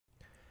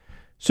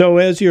So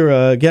as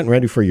you're getting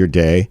ready for your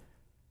day,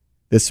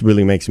 this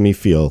really makes me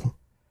feel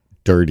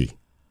dirty.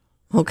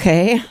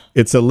 Okay.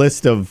 It's a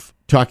list of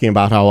talking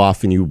about how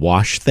often you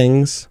wash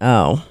things.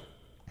 Oh.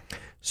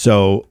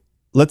 So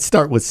let's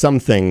start with some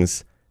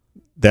things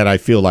that I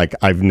feel like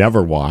I've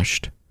never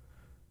washed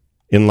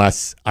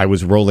unless I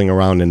was rolling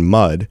around in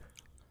mud.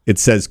 It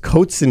says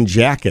coats and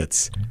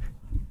jackets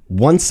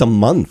once a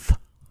month.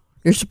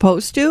 You're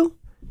supposed to?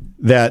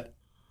 That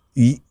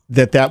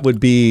would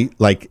be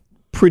like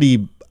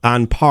pretty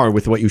on par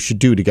with what you should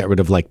do to get rid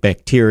of like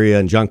bacteria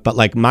and junk. But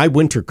like my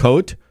winter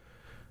coat,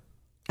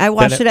 I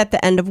wash it at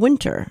the end of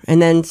winter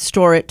and then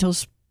store it till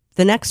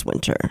the next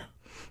winter.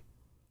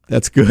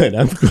 That's good.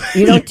 I'm glad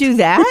you don't do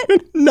that?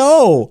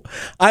 No.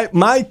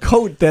 My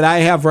coat that I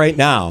have right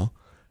now,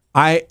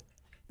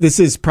 this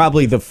is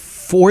probably the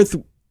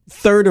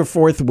third or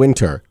fourth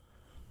winter.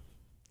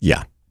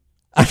 Yeah.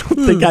 I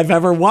don't think I've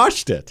ever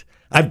washed it.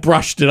 I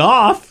brushed it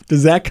off.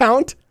 Does that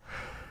count?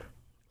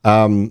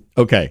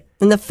 Okay.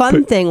 And the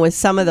fun thing with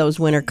some of those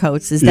winter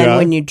coats is then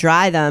when you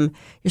dry them,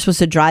 you're supposed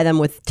to dry them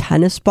with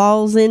tennis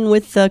balls in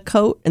with the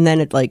coat, and then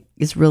it like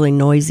is really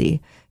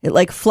noisy. It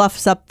like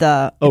fluffs up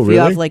if you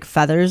have like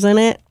feathers in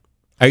it.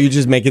 Are you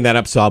just making that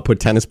up so I'll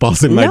put tennis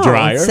balls in my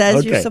dryer? It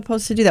says you're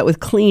supposed to do that with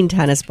clean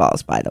tennis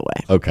balls, by the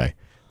way. Okay.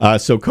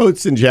 So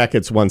coats and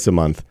jackets once a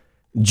month.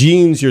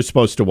 Jeans you're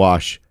supposed to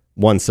wash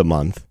once a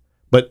month.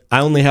 But I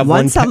only have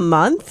once a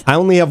month? I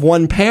only have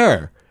one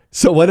pair.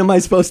 So what am I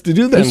supposed to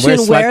do then? You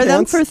should wear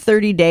them for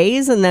 30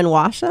 days and then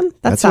wash them?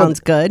 That sounds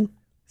good.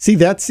 See,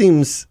 that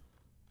seems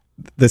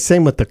the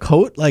same with the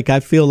coat. Like,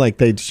 I feel like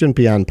they shouldn't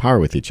be on par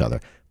with each other.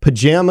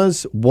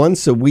 Pajamas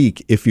once a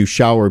week if you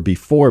shower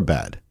before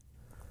bed.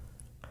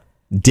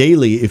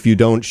 Daily if you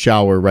don't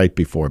shower right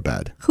before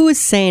bed. Who is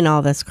saying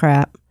all this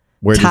crap?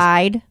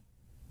 Tide?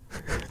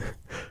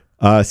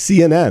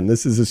 CNN.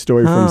 This is a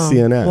story from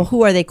CNN. Well,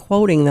 who are they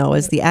quoting, though,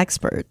 as the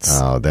experts?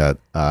 Oh,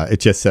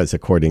 it just says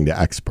according to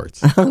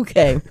experts.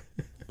 Okay.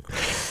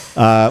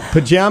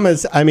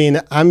 Pajamas, I mean,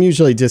 I'm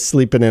usually just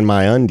sleeping in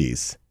my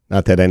undies.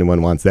 Not that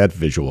anyone wants that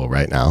visual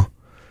right now.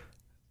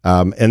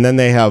 And then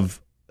they have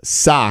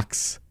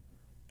socks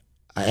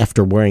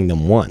after wearing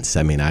them once.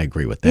 I mean, I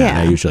agree with that.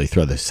 Yeah. I usually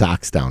throw the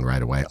socks down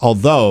right away.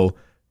 Although,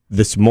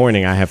 this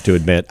morning, I have to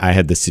admit, I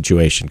had this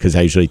situation because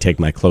I usually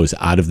take my clothes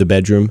out of the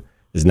bedroom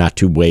is not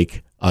to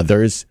wake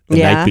others. The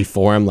night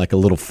before, I'm like a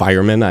little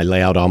fireman. I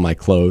lay out all my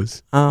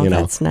clothes,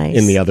 that's nice.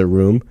 in the other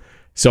room.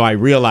 So I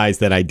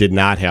realized that I did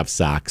not have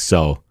socks.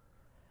 So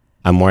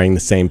I'm wearing the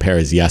same pair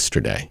as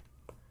yesterday.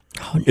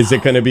 Oh, no. Is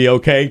it going to be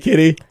okay,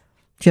 Kitty? Do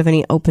you have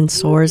any open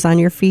sores on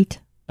your feet?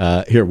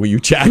 Here, will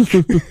you check?